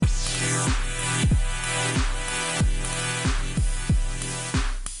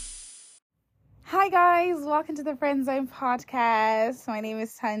guys, welcome to the Friend Zone podcast. My name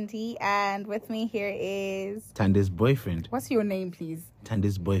is Tandy, and with me here is Tandy's boyfriend. What's your name, please?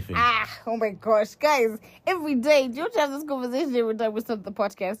 Tandy's boyfriend. Oh my gosh, guys! Every day, don't you have this conversation every time we start the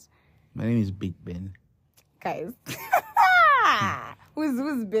podcast? My name is Big Ben. Guys,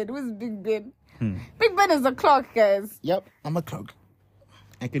 who's Ben? Who's Big Ben? Big Ben is a clock, guys. Yep, I'm a clock.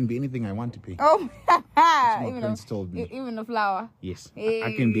 I can be anything I want to be. Oh, That's what Prince told me. Even a flower. Yes,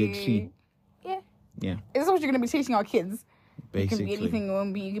 I can be a tree. Yeah. Yeah. Is this what you're going to be teaching our kids? Basically. You can be anything you want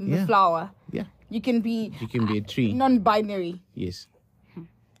to be. You can be a flower. Yeah. You can be a tree. Non-binary. Yes.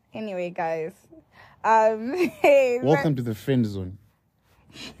 Anyway, guys. Hey. Welcome to the friend zone.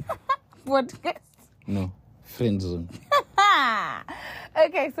 What? No, friend zone.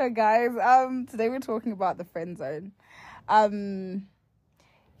 Okay, so guys, today we're talking about the friend zone.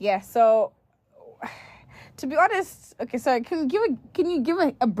 So to be honest, okay, so can you give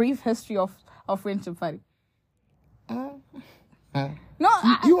a brief history of friendship, Fadi?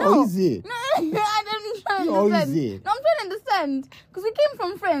 You always say. No, I don't try to You always understand. say. No, I'm trying to understand because we came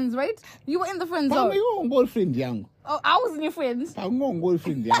from friends, right? You were in the friend zone. I'm boyfriend young. Oh, I wasn't your friend. I'm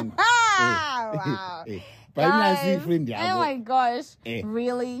boyfriend young. Wow. But I'm Guys, friend young. oh my gosh.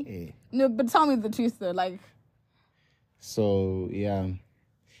 Really? No, but tell me the truth though. Like, So, yeah.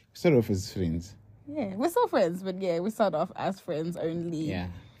 Sort of as friends. yeah, we're still friends, but yeah, we start off as friends only. Yeah,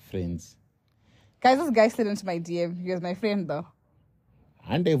 friends. Guys, this guy slid into my DM. He was my friend though.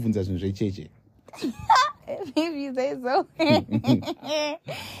 Handevunza zvinhu zvecheche. Maybe you say so.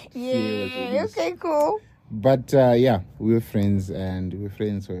 Yeah, okay, cool. But yeah, we were friends, and we were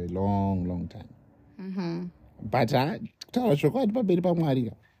friends for a long, long time. But kutaura chokwadi pamberi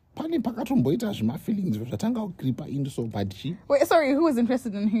paMwari pane pakatomboita zvima-feelings zvatanga kukripa into so but she Wait, sorry, who was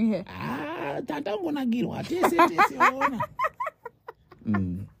interested in who here? tatangonakirwa tese ona.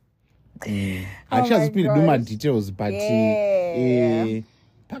 Hachazipiri gosh. mumadetails but Yeah.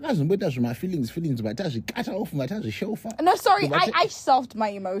 pakazomboita zvima-feelings but tazvikata off tazvishofa. No, sorry, I selfed my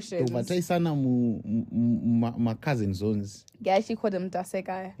emotions. Taisana ma-cousin zones. Yeah, she called him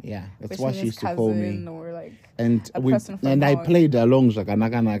Dasekai. Yeah, that's Which what she means used to call me. cousin or like And a person from and I our- played along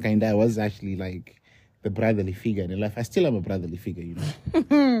Zhakanaka, and I was actually like the brotherly figure in your life. I still am a brotherly figure, you know.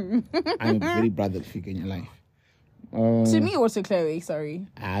 I'm a very brotherly figure in your life. to me or to Chloe, sorry.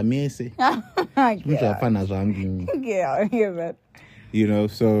 Mese. Yeah, yeah, I hear that. You know,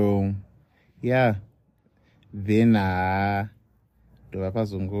 so yeah. Then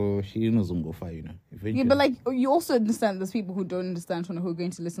she knows you know. Yeah, but like you also understand there's people who don't understand who are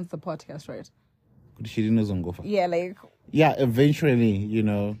going to listen to the podcast, right? She knows Yeah, like yeah, eventually, you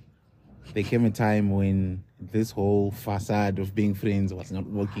know, there came a time when this whole facade of being friends was not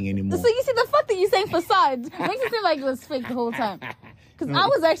working anymore. so you see the fact that you're saying facade makes it seem like it was fake the whole time. Because I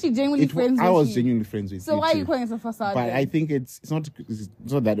was actually genuinely friends with you. I was genuinely friends with you. So why are too. you calling it a facade? But then? I think it's not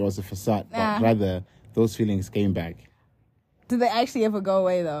that it was a facade, Nah. but rather those feelings came back. Did they actually ever go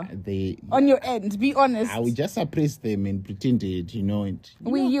away though? They On your end, be honest. we just suppressed them and pretended, you know. And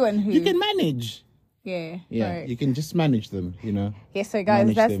You and who? you can manage. Yeah. Yeah, Right. you can just manage them, you know. Yeah, so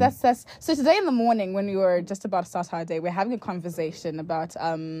guys, Manage that's so today in the morning when we were just about to start our day, we're having a conversation about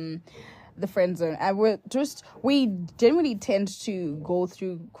the friend zone. And we generally tend to go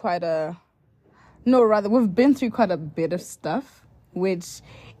through we've been through quite a bit of stuff, which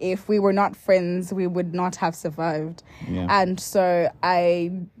if we were not friends, we would not have survived. Yeah. And so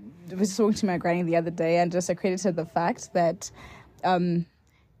I was talking to my granny the other day and just accredited the fact that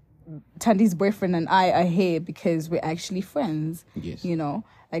Tandy's boyfriend and I are here because we're actually friends. Yes. You know,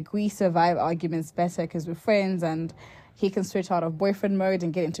 like we survive arguments better because we're friends, and he can switch out of boyfriend mode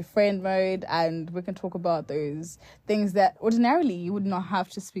and get into friend mode, and we can talk about those things that ordinarily you would not have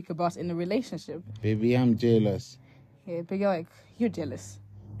to speak about in a relationship. Baby, I'm jealous. Yeah, but you're jealous.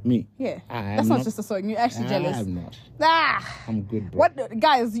 Me? Yeah. I'm That's not not. just a song. You're actually jealous. I'm not. Ah! I'm good, bro. What,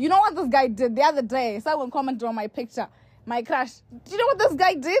 guys, you know what this guy did the other day? Someone commented on my picture, my crush. Do you know what this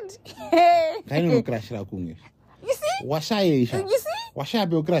guy did? Kaino crush rakunge. You see? Washaisha. You see?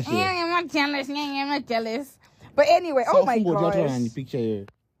 Washabe crush. Yeah, I'm not jealous. Yeah, I'm not jealous. But anyway, oh my gosh. Picture here.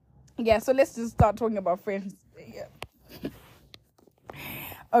 Yeah, so let's just start talking about friends. Yeah.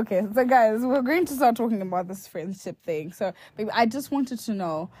 Okay, so guys, we're going to start talking about this friendship thing. So, baby, I just wanted to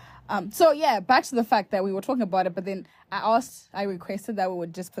know. So yeah, back to the fact that we were talking about it, but then I requested that we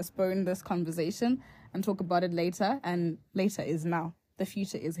would just postpone this conversation and talk about it later. And later is now. The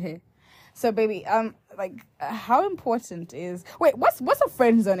future is here. So, baby, how important is... Wait, what's a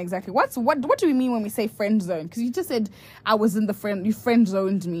friend zone exactly? What do we mean when we say friend zone? Because you just said I was in the friend... You friend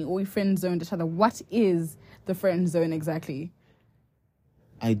zoned me or we friend zoned each other. What is the friend zone exactly?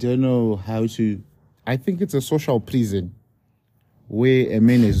 I don't know how to I think it's a social prison where a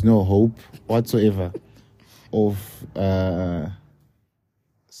man has no hope whatsoever of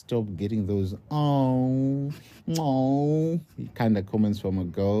stop getting those kind of comments from a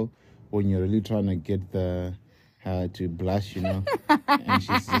girl when you're really trying to get her to blush, and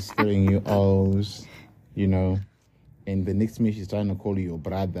she's just throwing you O's, and the next minute she's trying to call you your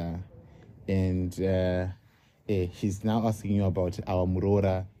brother, and she's now asking you about our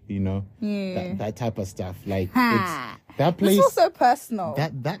Murora, that type of stuff. Like that place. It's also personal.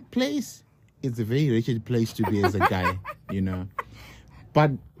 That place is a very wretched place to be as a guy,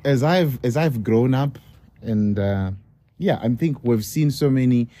 But as I've grown up, and I think we've seen so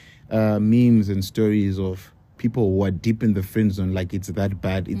many memes and stories of people who are deep in the friend zone, like it's that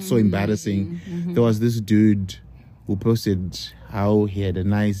bad. It's so embarrassing. There was this dude who posted how he had a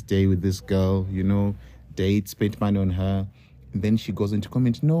nice day with this girl, date, spent money on her. And then she goes into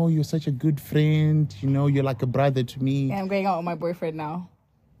comment, no, you're such a good friend. You're like a brother to me. Yeah, I'm going out with my boyfriend now.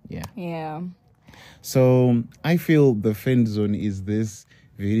 Yeah. Yeah. So I feel the friend zone is this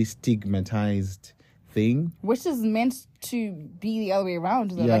very stigmatized thing. Which is meant to be the other way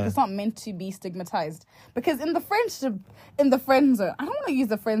around, though. Yeah. Like, it's not meant to be stigmatized. Because in the friend zone, I don't want to use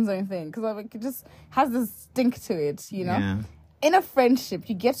the friend zone thing, because it just has this stink to it, Yeah. In a friendship,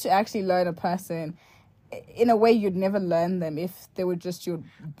 you get to actually learn a person in a way you'd never learn them if they were just your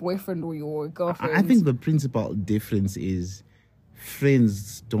boyfriend or your girlfriend. I think the principal difference is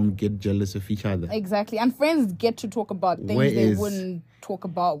friends don't get jealous of each other. Exactly. And friends get to talk about things they wouldn't talk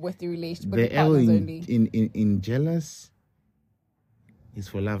about with the relationship, with the partners only. In jealous is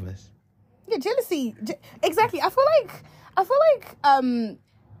for lovers. Yeah, jealousy. Exactly. I feel like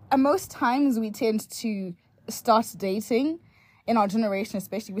most times we tend to start dating in our generation,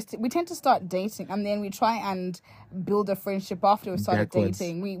 especially. We tend to start dating and then we try and build a friendship after we started Backwards.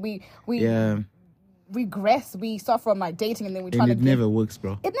 dating. We Yeah. regress. We start from like dating and then we try And to it never works,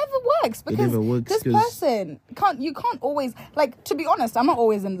 bro. It never works because never works this 'cause- person you can't always, like, to be honest, I'm not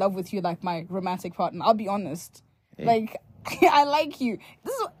always in love with you like my romantic partner. I'll be honest. Like, I like you.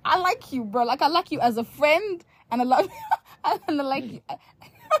 I like you, bro. Like, I like you as a friend and I love and I like you.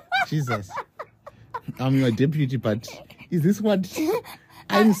 Jesus. I'm your deputy, but is this what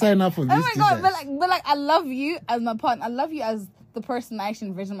I didn't sign up for this? Oh my God, Jesus. but like I love you as my partner. I love you as the person I actually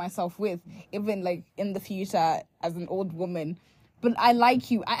envision myself with, even like in the future as an old woman. But I like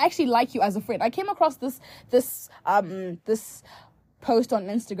you. I actually like you as a friend. I came across this post on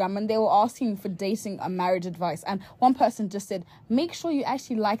Instagram and they were asking for dating a marriage advice. And one person just said, make sure you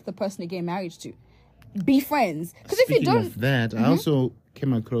actually like the person you're getting married to. Be friends. Because if you Speaking don't... of that, I also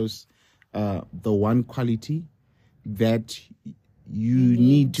came across the one quality that you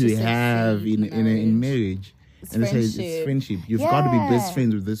need to have succeed in marriage. It's and friendship. It's friendship. You've got to be best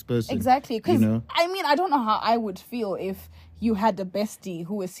friends with this person. Exactly. Because, I I don't know how I would feel if you had a bestie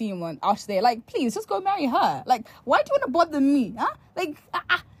who was seeing one out there. Like, please, just go marry her. Like, why do you want to bother me? Huh? Like,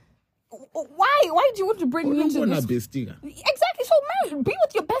 why? Why do you want to bring me into this? bestie. Exactly. So, marry. Be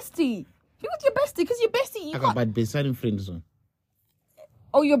with your bestie. Be with your bestie. Because your bestie... You can't, But best in friend zone.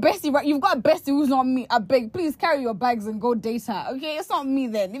 oh, your bestie, right? You've got a bestie who's not me. I beg, please carry your bags and go date her. Okay? It's not me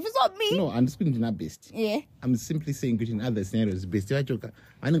then. If it's not me... No, I'm just going to not bestie. Yeah. I'm simply saying good in other scenarios. Bestie, I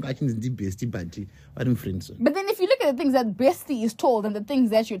don't actually the bestie, but I'm friend zone. But then if you look at the things that bestie is told and the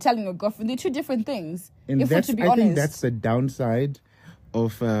things that you're telling your girlfriend, they're two different things. And if we're to be I honest. think that's the downside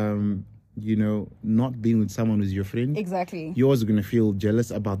of not being with someone who's your friend. Exactly. You're also gonna feel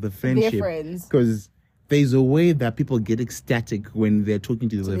jealous about the friendship. friends. Because there's a way that people get ecstatic when they're talking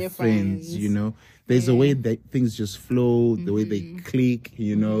to their friends, There's a way that things just flow, the way they click,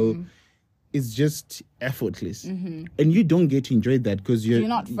 It's just effortless. And you don't get to enjoy that because you're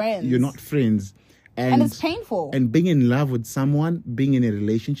not friends. You're not friends. And it's painful. And being in love with someone, being in a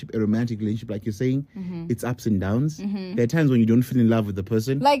relationship, a romantic relationship, like you're saying, it's ups and downs. There are times when you don't feel in love with the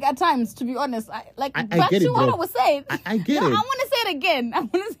person. Like, at times, to be honest, I back get to it, what bro. I was saying. I get No, it. I want to say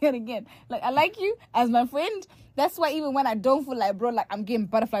it again. Like, I like you as my friend. That's why even when I don't feel like, bro, like, I'm getting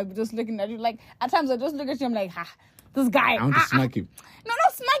butterflies just looking at you. Like, at times I just look at you, I'm like, this guy. I want to smack him. No,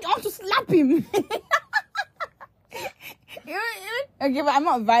 not smack. I want to slap him. Okay, but I'm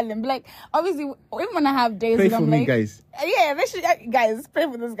not violent. But like, obviously, even when I have days Pray when for I'm me, like, guys. Yeah, make sure, guys, pray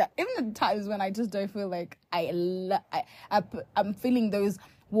for this guy. Even the times when I just don't feel like I'm feeling those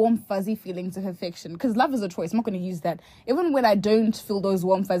warm, fuzzy feelings of affection. Because love is a choice. I'm not going to use that. Even when I don't feel those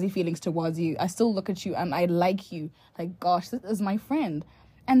warm, fuzzy feelings towards you, I still look at you and I like you. Like, gosh, this is my friend.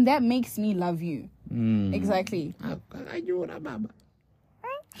 And that makes me love you. Exactly. I'm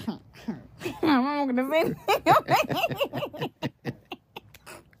not going to say anything.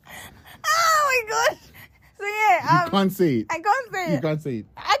 Oh, my God. So yeah, You can't say it. I can't say You it. can't say it.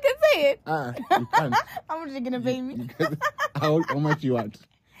 I can say it. You can't. How much are you gonna pay me? How much you want?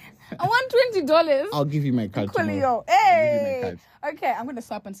 I want $20. I'll give you my card tomorrow. Coolio. Hey. Okay, I'm gonna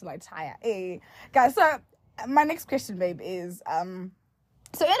stop until I tire. Hey, guys. So my next question, babe, is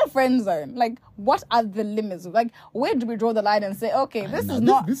so in a friend zone, like, what are the limits? Like, where do we draw the line and say, okay, that's the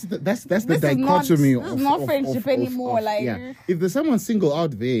dichotomy. This is not friendship anymore. Like, if there's someone single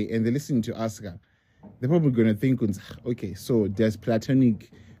out there and they're listening to us, they're probably gonna think, okay, so does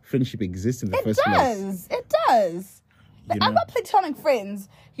platonic friendship exist in the first place? It does. Like, I've got platonic friends.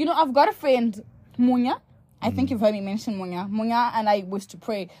 You know, I've got a friend, Munya. I think you've heard me mention Munya. Munya and I wish to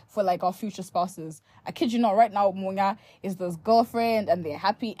pray for, like, our future spouses. I kid you not, right now, Munya is this girlfriend and they're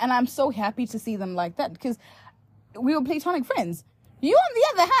happy. And I'm so happy to see them like that because we were platonic friends. You, on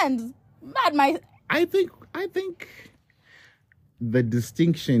the other hand, I think the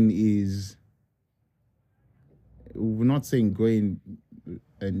distinction is, we're not saying go in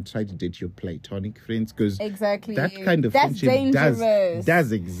and try to date your platonic friends, because exactly that kind of that's friendship dangerous.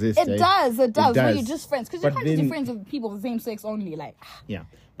 does exist. It does. Where you're just friends, because you can't be friends with people of the same sex only. Like, yeah,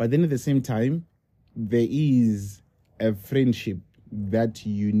 but then at the same time, there is a friendship that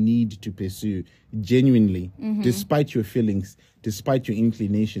you need to pursue genuinely, despite your feelings, despite your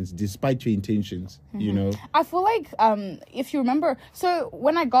inclinations, despite your intentions. You know, I feel like if you remember, so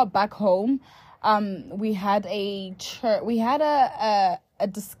when I got back home, we had a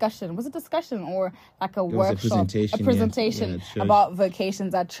discussion. Was it discussion or like a workshop? A presentation about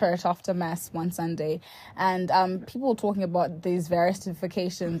vacations at church after mass one Sunday, and people were talking about these various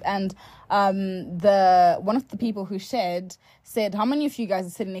vacations, and one of the people who shared said, "How many of you guys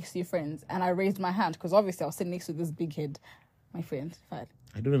are sitting next to your friends?" And I raised my hand because obviously I was sitting next to this big head, my friend. Fine.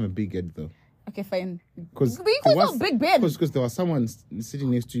 I don't have a big head though. Okay, fine. Because big bed. Because there was someone sitting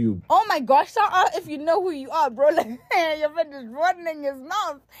next to you. Oh my gosh! Shout out if you know who you are, bro. Like, your friend is running his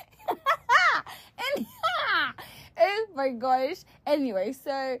mouth. Oh my gosh. Anyway,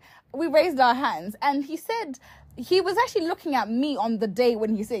 so we raised our hands, and he said he was actually looking at me on the day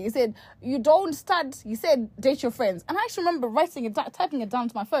when he said you don't start. He said date your friends, and I actually remember writing it, typing it down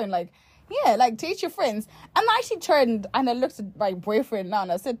to my phone, like. Yeah, like, date your friends. And I actually turned and I looked at my boyfriend now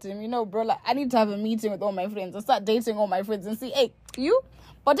and I said to him, you know, bro, like, I need to have a meeting with all my friends and start dating all my friends and see, hey, you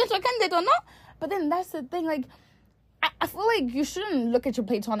potential candidate or not? But then that's the thing, like, I feel like you shouldn't look at your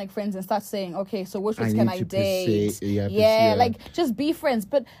platonic friends and start saying, okay, so which ones can I date? Like, just be friends.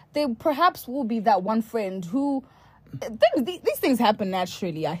 But there perhaps will be that one friend who, these things happen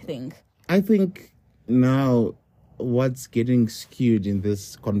naturally, I think. I think now what's getting skewed in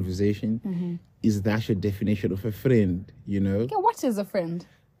this conversation is the actual definition of a friend, you know? Yeah, what is a friend?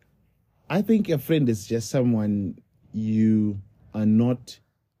 I think a friend is just someone you are not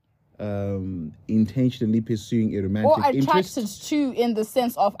intentionally pursuing a romantic interest. Or attracted to, in the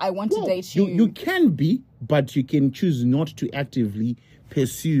sense of, I want to date you. You can be, but you can choose not to actively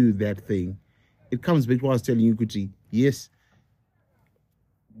pursue that thing. It comes back to what I was telling you, Kuti. Yes,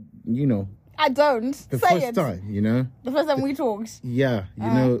 you know, I don't. The first time, you know? The first time we talked. Yeah, you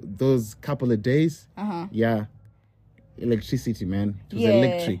know, those couple of days. Yeah. Electricity, man. It was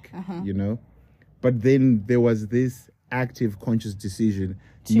electric, you know? But then there was this active, conscious decision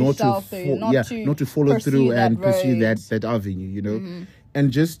not to follow through and pursue that avenue, you know?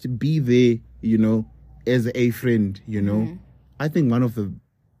 And just be there, you know, as a friend, you know? I think one of the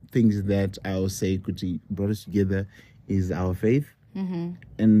things that I'll say, Kuti, brought us together is our faith.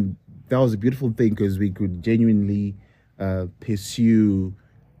 And that was a beautiful thing because we could genuinely pursue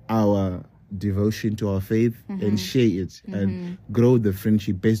our devotion to our faith and share it and grow the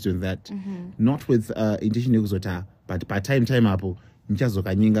friendship based on that. Not with intention, but by time up.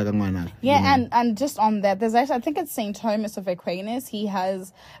 Yeah, and just on that, there's actually, I think it's St. Thomas of Aquinas. He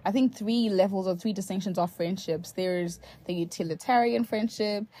has, I think, 3 levels or 3 distinctions of friendships. There's the utilitarian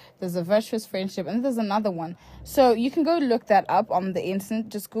friendship, there's a virtuous friendship, and there's another one. So you can go look that up on the internet.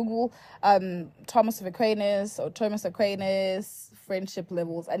 Just Google Thomas of Aquinas or Thomas Aquinas friendship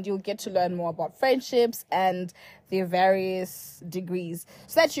levels, and you'll get to learn more about friendships and their various degrees,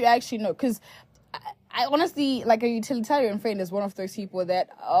 so that you actually know. Because I honestly, like, a utilitarian friend is one of those people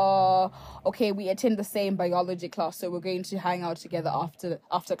that, okay, we attend the same biology class, so we're going to hang out together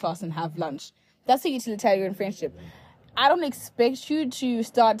after class and have lunch. That's a utilitarian friendship. I don't expect you to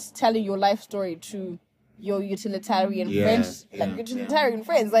start telling your life story to your utilitarian friends, like utilitarian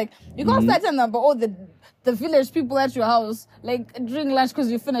friends. Like, you can't start telling them about all the village people at your house, like, during lunch because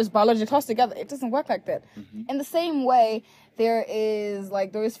you finished biology class together. It doesn't work like that. In the same way, there is,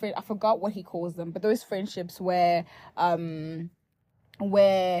 like, those friends, I forgot what he calls them, but those friendships where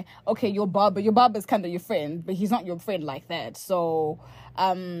where okay, your barber is kind of your friend, but he's not your friend like that. So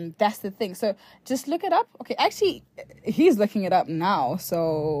that's the thing. So just look it up. Okay, actually he's looking it up now.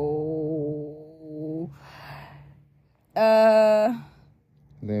 So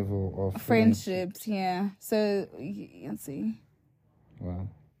level of friendships, yeah. So let's see. Wow,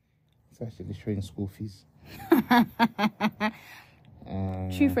 it's actually showing school fees.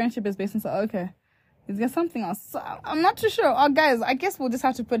 True friendship is based on okay. Is there something else? So, I'm not too sure. Oh, guys, I guess we'll just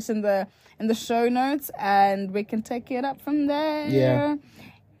have to put it in the show notes, and we can take it up from there. Yeah,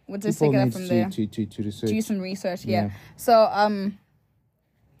 we'll just take it up from there. To research. Do some research. Yeah. So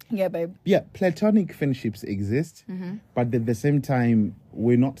yeah, babe. Yeah, platonic friendships exist, but at the same time,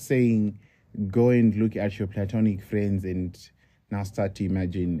 we're not saying go and look at your platonic friends and now start to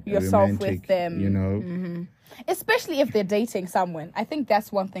imagine yourself romantic, with them. You know, especially if they're dating someone. I think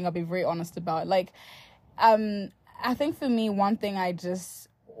that's one thing I'll be very honest about. Like, I think for me, one thing I just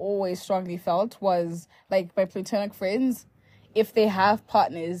always strongly felt was like my platonic friends, if they have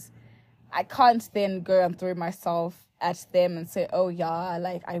partners, I can't then go and throw myself at them and say, oh yeah,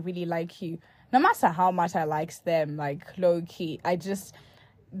 like I really like you. No matter how much I liked them, like low key, I just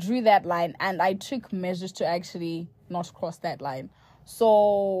drew that line and I took measures to actually not cross that line.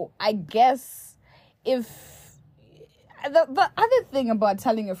 So I guess if the other thing about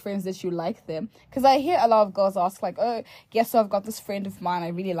telling your friends that you like them, because I hear a lot of girls ask like, oh, yes, so I've got this friend of mine, I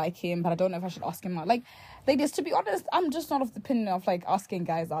really like him, but I don't know if I should ask him out. Like, ladies, to be honest, I'm just not of the opinion of like asking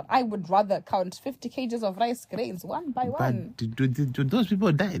guys out. I would rather count 50 kgs of rice grains one by one. But do those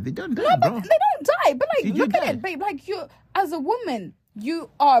people die? They don't die, no, bro. but they don't die. But like, Did look you at die? it, babe. Like, you, as a woman,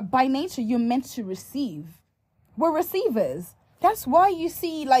 you are by nature, you're meant to receive. We're receivers. That's why you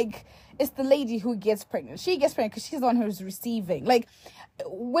see, like, it's the lady who gets pregnant. She gets pregnant because she's the one who's receiving. Like,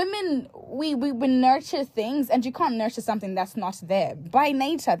 women, we nurture things, and you can't nurture something that's not there. By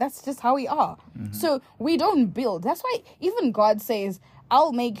nature, that's just how we are. So we don't build. That's why even God says,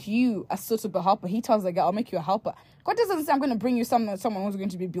 I'll make you a suitable helper. He tells the girl, I'll make you a helper. God doesn't say, I'm going to bring you someone who's going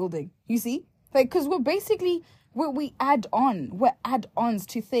to be building. You see? Like, because we're basically, we add on. We're add-ons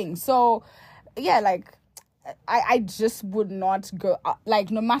to things. So, yeah, like, I just would not go, like,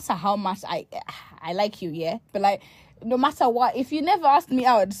 no matter how much I like you, yeah? But, like, no matter what, if you never asked me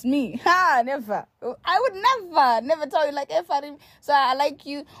out, it's me. Never. I would never tell you, like, if I like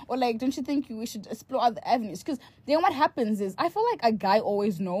you, or, like, don't you think we should explore other avenues? Because then what happens is, I feel like a guy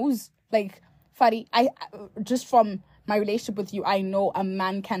always knows, like, Fadi, I just from my relationship with you, I know a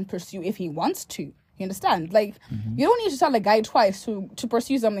man can pursue if he wants to. You understand? Like, you don't need to tell a guy twice to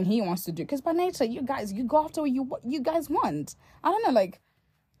pursue something he wants to do. Because by nature, you guys, you go after what you guys want. I don't know, like,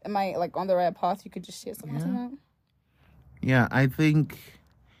 am I, like, on the right path? You could just share something like that. Yeah, I think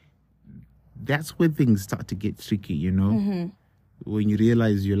that's where things start to get tricky, you know? When you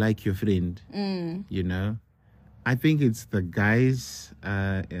realize you like your friend, you know? I think it's the guys...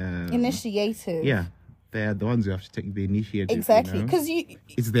 initiative. Yeah. They're the ones who have to take the initiative. Exactly. Because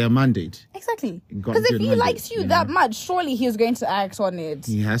it's their mandate. Exactly. Because if he likes you that much, surely he's going to act on it.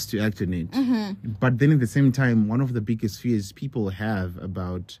 He has to act on it. But then at the same time, one of the biggest fears people have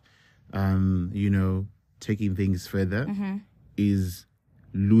about, you know, taking things further is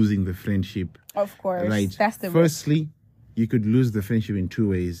losing the friendship. Of course. Right. That's the Firstly, you could lose the friendship in two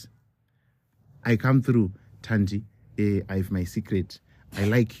ways. I come through, Tanji, I have my secret. I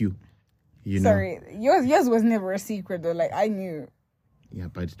like you. You know? Sorry, yours was never a secret though. Like, I knew. Yeah,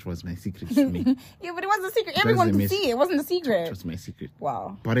 but it was my secret to me. Yeah, but it wasn't a secret. Everyone could see it. It wasn't a secret. It was my secret.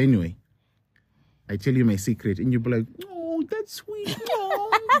 Wow. But anyway, I tell you my secret, and you'll be like, "Oh, that's sweet."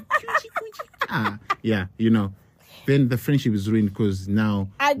 Oh, yeah, you know. Then the friendship is ruined because now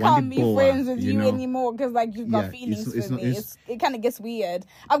I can't be friends with you know? Anymore because, like, you've got feelings for me. It kind of gets weird.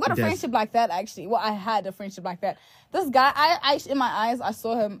 I've got a friendship like that, actually. Well, I had a friendship like that. This guy, I in my eyes, I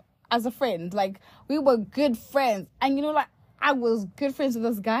saw him as a friend. Like, we were good friends. And, you know, like, I was good friends with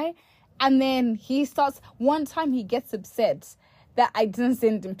this guy. And then he starts, one time he gets upset that I didn't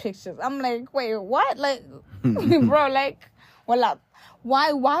send him pictures. I'm like, wait, what? Like, bro, like, well,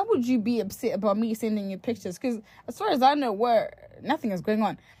 why would you be upset about me sending you pictures? Because as far as I know, nothing is going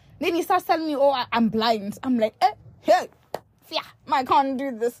on. Then he starts telling me, oh, I'm blind. I'm like, hey, yeah, I can't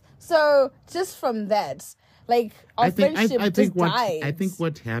do this. So just from that, like, our friendship just died. I think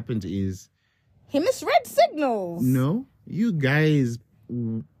what happened is... he misread signals. No, you guys...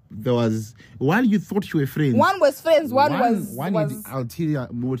 There was... While you thought you were friends... One was friends, one was had ulterior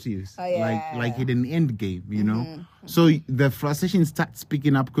motives. Oh, yeah. Like in an end game, you know? So the frustration starts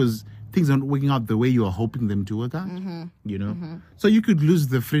picking up because things aren't working out the way you are hoping them to work out, you know? So you could lose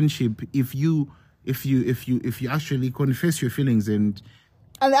the friendship if you if you actually confess your feelings and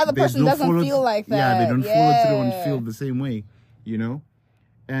the other there's person no doesn't follow- feel like that. Yeah, they don't follow through and feel the same way, you know?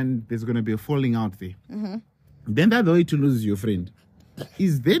 And there's going to be a falling out there. Mm-hmm. Then the other way to lose your friend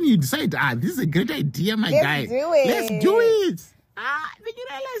is then you decide, this is a great idea, my guy. Do it. Let's do it. Then you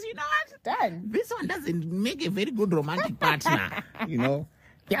realize, you know what? Done. This one doesn't make a very good romantic partner, you know?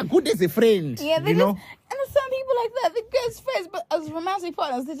 They are good as a friend, Yeah, you know? And there's some people like that. They're good as friends, but as romantic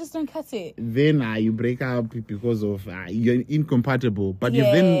partners, they just don't cut it. Then you break up because of you're incompatible, but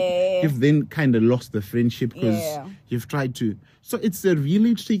Yeah. you've then kind of lost the friendship because Yeah. you've tried to. So it's a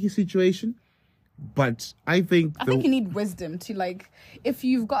really tricky situation. But I think I think you need wisdom to, like, if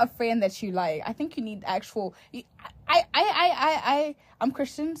you've got a friend that you like, I think you need actual. I'm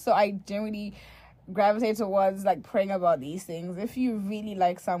Christian, so I generally gravitate towards like praying about these things. If you really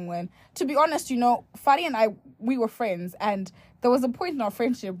like someone, to be honest, you know, Fadi and I, we were friends, and there was a point in our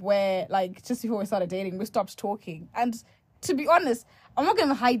friendship where, like, just before we started dating, we stopped talking. And to be honest, I'm not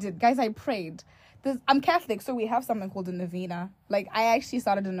gonna hide it, guys. I prayed. I'm Catholic, so we have something called a novena. Like, I actually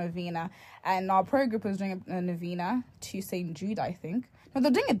started a novena, and our prayer group was doing a novena to St. Jude, I think. No,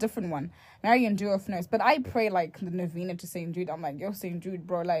 they're doing a different one. Mary and Jewel knows. But I pray, like, the novena to St. Jude. I'm like, yo, St. Jude,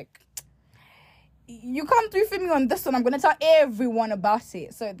 bro, like, you come through for me on this one. I'm going to tell everyone about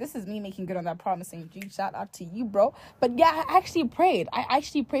it. So this is me making good on that promise, St. Jude. Shout out to you, bro. But yeah, I actually prayed. I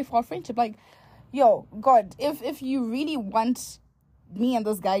actually prayed for our friendship. Like, yo, God, if you really want me and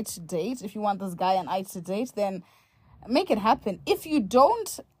this guy to date, if you want this guy and I to date, then make it happen. If you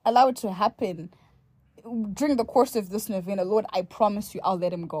don't allow it to happen during the course of this novena, Lord, I promise you I'll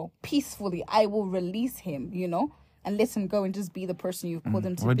let him go peacefully. I will release him, you know, and let him go and just be the person you've called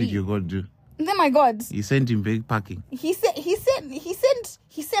him to what be. did your God do? And then my God, He sent him back packing. he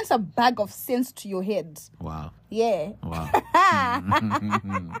sent a bag of sense to your head. Wow. Yeah. Wow.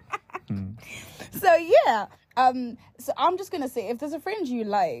 So yeah. So I'm just gonna say, if there's a friend you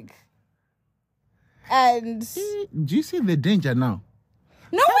like, and Do you see the danger now?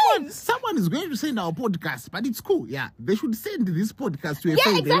 no way. Someone is going to send our podcast, but it's cool. Yeah, they should send this podcast to a Yeah,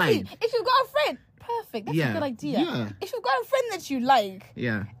 friend they exactly. like. If you've got a friend, perfect. That's a Yeah, good idea. yeah. If you've got a friend that you like,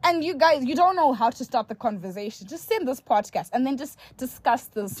 Yeah. and you guys, you don't know how to start the conversation, just send this podcast and then just discuss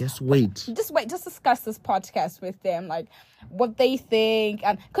this. Just wait. Just discuss this podcast with them, like what they think,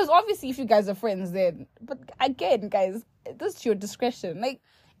 and because obviously if you guys are friends, then, but again, guys, this is your discretion. Like,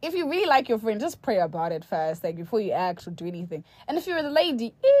 if you really like your friend, just pray about it first, like before you act or do anything. And if you're a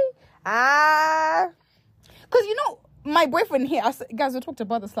lady, because you know, my boyfriend here, guys, we talked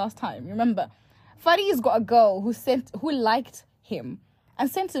about this last time. Remember, Fadi's got a girl who liked him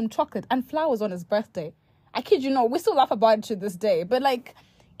and sent him chocolate and flowers on his birthday. I kid you not, we still laugh about it to this day. But like,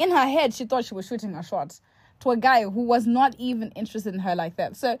 in her head, she thought she was shooting a shot to a guy who was not even interested in her like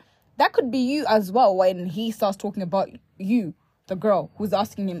that. So that could be you as well when he starts talking about you, the girl who's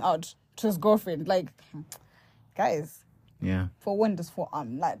asking him out, to his girlfriend. Like, guys, Yeah. for one, just for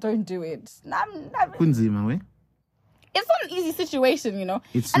like, don't do it. Kunzima, we? It's not an easy situation, you know.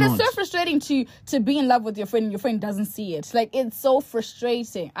 It's and not. it's so frustrating to be in love with your friend and your friend doesn't see it. Like, it's so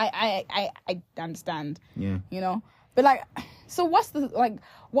frustrating. I understand. Yeah. You know? But like, so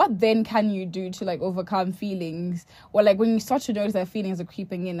what then can you do to like overcome feelings? Or like when you start to notice that feelings are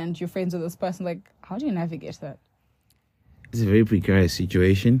creeping in and you're friends with this person, like, how do you navigate that? It's a very precarious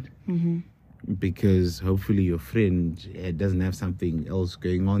situation because hopefully your friend doesn't have something else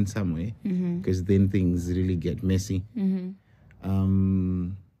going on somewhere, because then things really get messy.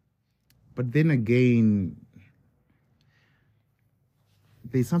 But then again,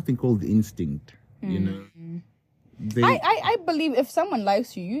 there's something called instinct, you know. I believe if someone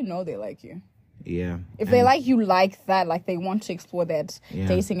likes you, you know they like you. Yeah. If they like you like that, like they want to explore that Yeah.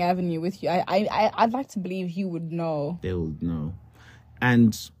 dating avenue with you, I'd like to believe you would know. They will know.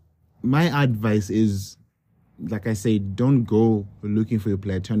 And my advice is, like I said, don't go looking for your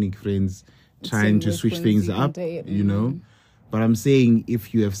platonic friends trying to Single switch friends things you can up, date. you know. But I'm saying,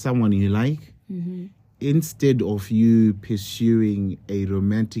 if you have someone you like, instead of you pursuing a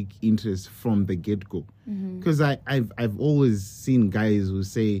romantic interest from the get-go, because I've always seen guys who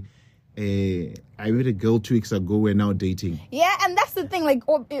say, I met a girl 2 weeks ago, we're now dating. Yeah, and that's the thing. Like,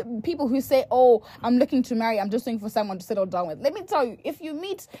 people who say, "Oh, I'm looking to marry. I'm just looking for someone to settle down with." Let me tell you, if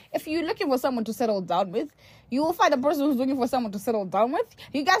you're looking for someone to settle down with, you will find a person who's looking for someone to settle down with.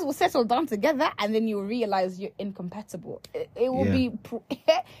 You guys will settle down together, and then you'll realize you're incompatible. It will be.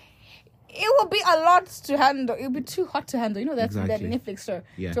 It will be a lot to handle. It will be too hot to handle. You know that Netflix show.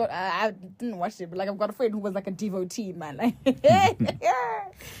 Yeah. So, I didn't watch it, but like I've got a friend who was like a devotee, man. Like,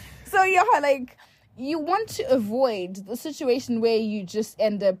 so yeah, like you want to avoid the situation where you just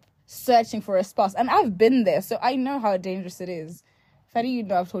end up searching for a spouse. And I've been there, so I know how dangerous it is. Fatty, you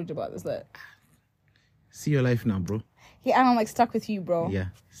know I've told you about this. Look. See your life now, bro. Yeah, I'm like stuck with you, bro. Yeah,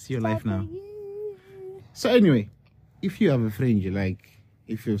 see your life now. So anyway, if you have a friend you like,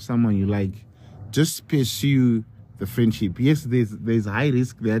 if you have someone you like, just pursue the friendship. Yes, there's a high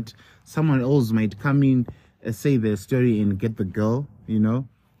risk that someone else might come in, say their story and get the girl, you know.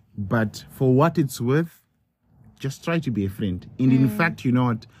 But for what it's worth, just try to be a friend. And in fact, you know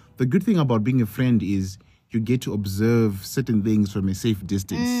what? The good thing about being a friend is you get to observe certain things from a safe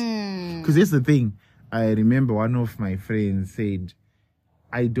distance. Because here's the thing. I remember one of my friends said,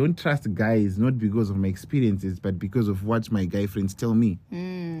 I don't trust guys not because of my experiences, but because of what my guy friends tell me,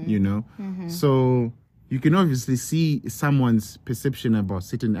 you know. So you can obviously see someone's perception about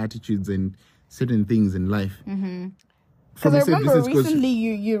certain attitudes and certain things in life. Because I remember recently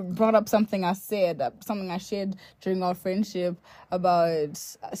you brought up something I said, something I shared during our friendship about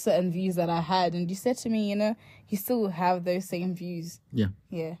certain views that I had. And you said to me, you know, you still have those same views. Yeah.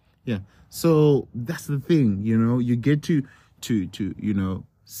 Yeah. Yeah. So that's the thing, you know, you get to you know,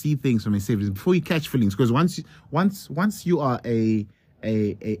 see things from a safe distance before you catch feelings. Because once you are a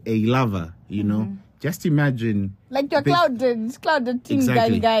lover, you know, just imagine like your clouded team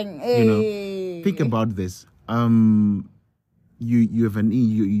exactly, gang. Hey. You know, think about this. You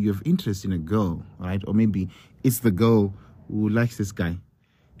have interest in a girl, right? Or maybe it's the girl who likes this guy,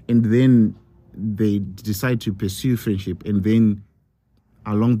 and then they decide to pursue friendship, and then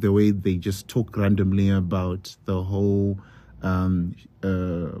along the way they just talk randomly about the whole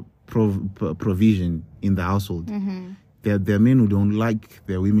provision in the household. There are men who don't like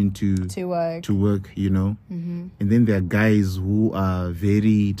their women to work, you know. And then there are guys who are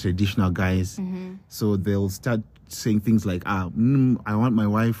very traditional guys. So they'll start saying things like, I want my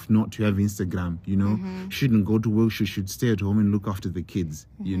wife not to have Instagram, you know. Shouldn't go to work, she should stay at home and look after the kids,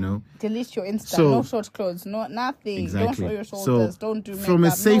 you know. Delete your Insta, no short clothes, nothing. Exactly. Don't show your shoulders, don't do makeup, from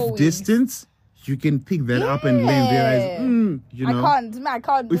a safe distance, you can pick that up and then realize, you know. I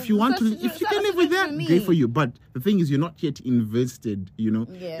can't. If you want to, if you can live with that, great for you. But the thing is, you're not yet invested, you know.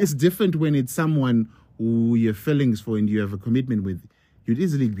 Yeah. It's different when it's someone who you have feelings for and you have a commitment with. You'd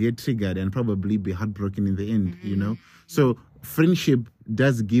easily get triggered and probably be heartbroken in the end, you know. So friendship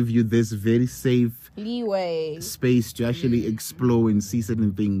does give you this very safe leeway space to actually explore and see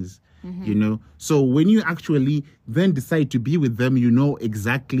certain things. You know, so when you actually then decide to be with them, you know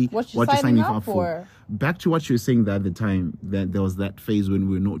exactly what you're signing up for. Back to what you were saying the other time, that there was that phase when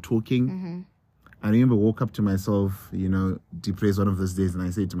we were not talking. I remember woke up to myself, you know, depressed one of those days, and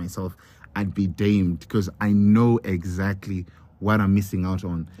I said to myself, I'd be damned, because I know exactly what I'm missing out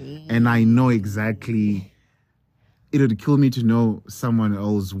on. And I know exactly it would kill me to know someone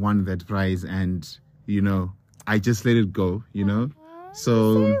else won that prize, and, you know, I just let it go, you know.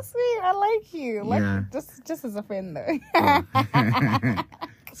 So seriously, I like you. Like, yeah. just as a friend though.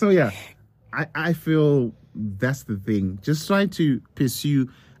 So yeah, I feel that's the thing. Just try to pursue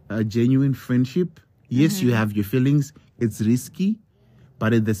a genuine friendship. Yes, you have your feelings. It's risky,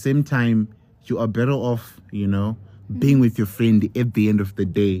 but at the same time, you are better off, you know, being with your friend at the end of the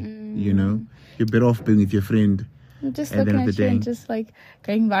day. You know, you're better off being with your friend. Just looking at you and just like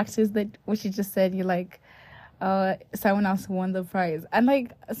going back to what you just said. You're like, someone else won the prize. And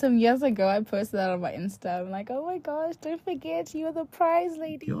like some years ago, I posted that on my Insta. I'm like, oh my gosh, don't forget, you're the prize,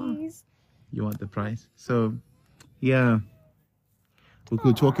 ladies. You want the prize. So, yeah, we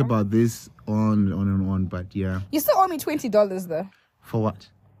could talk about this on and on, but yeah. You still owe me $20 though. For what?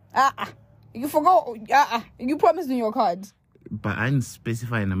 You forgot. You promised me your card. But I didn't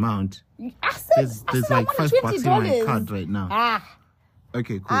specify an amount. There's like $5 in my card right now.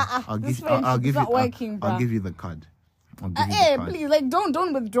 Okay, cool. I'll give you the card. Please, like,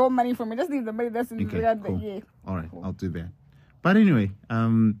 don't withdraw money from me. Just leave the money that's in the card. Cool. Yeah. All right, I'll do that. But anyway,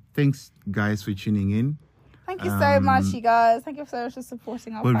 thanks guys for tuning in. Thank you so much, you guys. Thank you so much for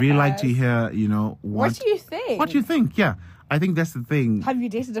supporting our podcast. We'd really like to hear, you know, what do you think? What do you think? Yeah, I think that's the thing. Have you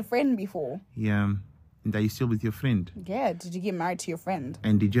dated a friend before? Yeah. And are you still with your friend? Yeah. Did you get married to your friend?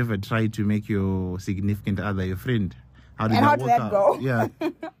 And did you ever try to make your significant other your friend? How did that go? Yeah.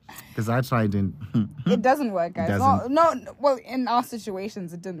 Because I tried and... it doesn't work, guys. It doesn't. No, well, in our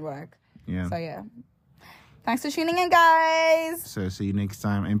situations, it didn't work. Yeah. So, yeah. Thanks for tuning in, guys. So, see you next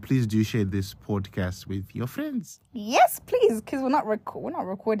time. And please do share this podcast with your friends. Yes, please. Because we're not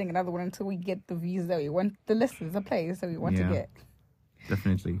recording another one until we get the views that we want, the listens, the plays that we want to get.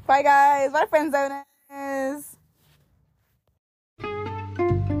 Definitely. Bye, guys. Bye, friend zone.